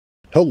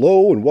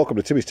Hello and welcome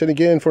to Timmy's 10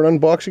 again for an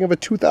unboxing of a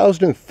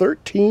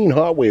 2013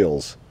 Hot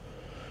Wheels.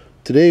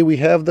 Today we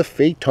have the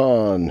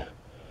Phaeton.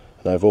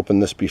 And I've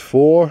opened this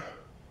before.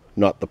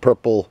 Not the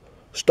purple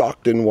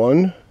Stockton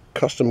one,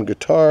 custom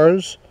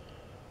guitars.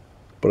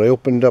 But I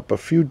opened up a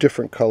few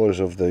different colors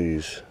of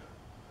these.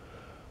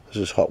 This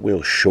is Hot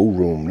Wheels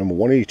Showroom, number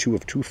 182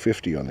 of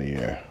 250 on the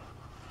year.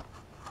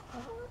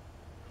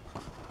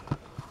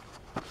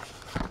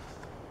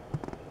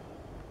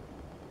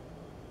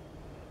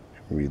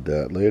 Read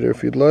that later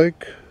if you'd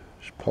like.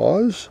 Just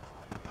pause.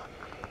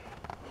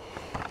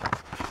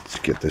 Let's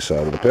get this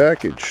out of the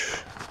package.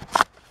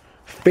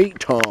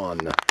 Phaeton.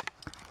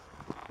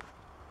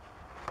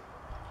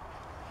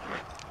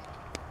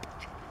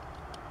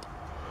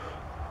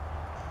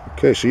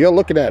 Okay, so you're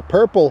looking at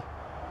purple.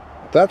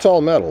 That's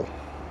all metal.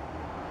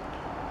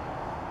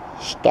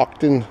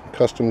 Stockton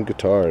custom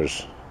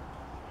guitars.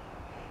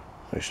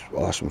 Nice,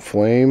 awesome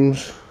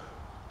flames.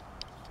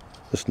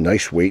 This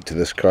nice weight to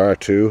this car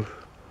too.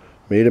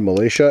 Made in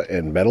Malaysia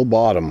and metal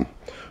bottom.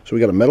 So we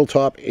got a metal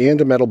top and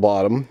a metal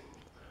bottom.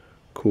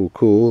 Cool,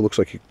 cool. Looks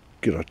like you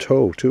get a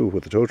tow too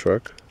with the tow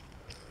truck.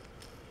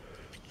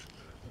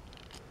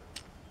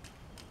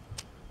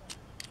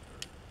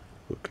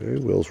 Okay,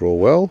 wheels roll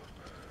well.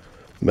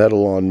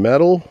 Metal on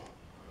metal.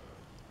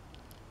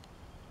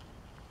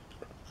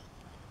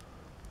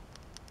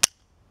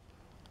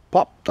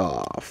 Popped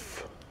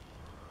off.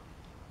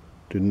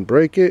 Didn't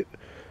break it.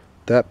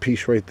 That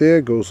piece right there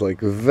goes like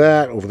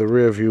that over the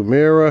rear view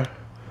mirror.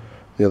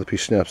 The other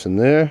piece snaps in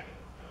there.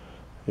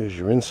 Here's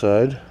your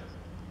inside.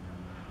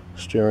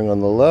 Steering on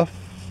the left.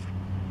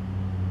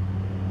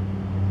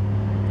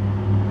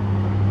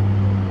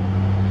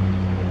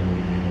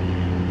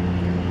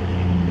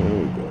 There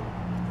we go.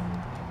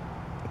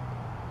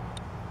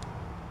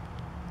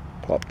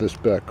 Pop this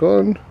back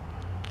on.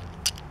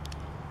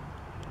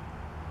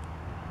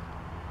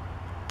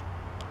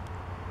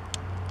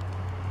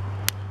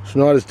 It's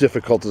not as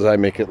difficult as I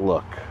make it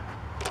look.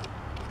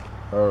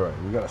 Alright,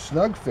 we got a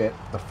snug fit.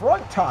 The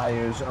front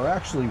tires are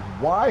actually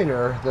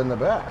wider than the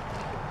back.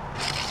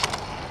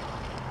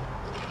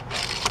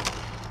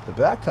 The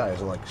back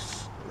tires are like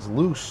is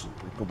loose,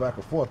 they go back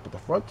and forth, but the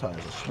front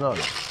tires are snug.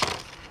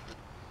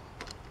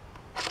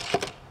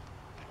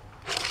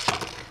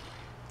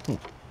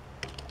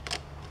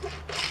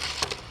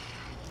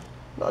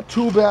 Not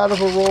too bad of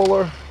a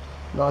roller.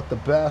 Not the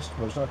best,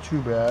 but it's not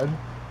too bad.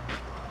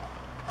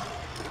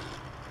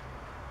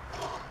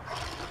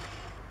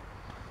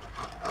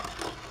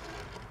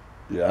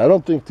 Yeah, I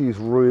don't think these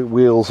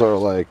wheels are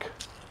like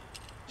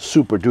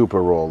super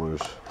duper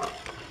rollers.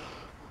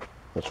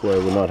 That's why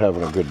we're not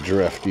having a good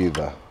drift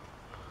either.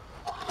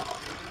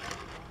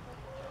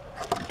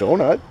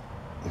 Donut.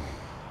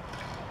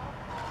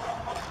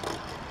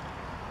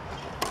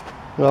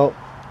 Well,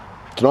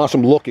 it's an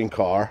awesome looking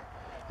car.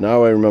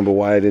 Now I remember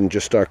why I didn't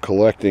just start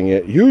collecting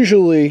it.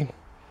 Usually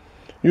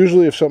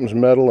if something's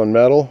metal on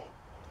metal,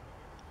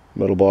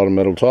 metal bottom,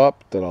 metal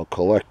top, then I'll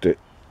collect it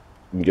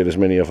and get as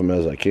many of them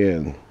as I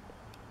can.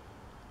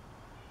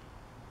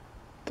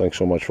 Thanks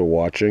so much for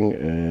watching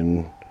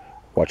and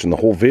watching the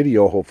whole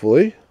video,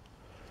 hopefully.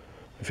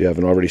 If you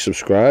haven't already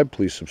subscribed,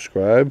 please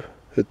subscribe.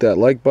 Hit that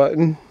like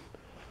button.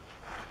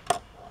 A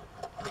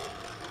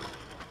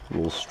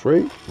little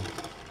straight.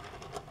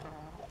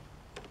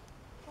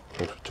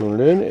 Thanks for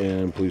tuning in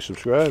and please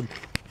subscribe.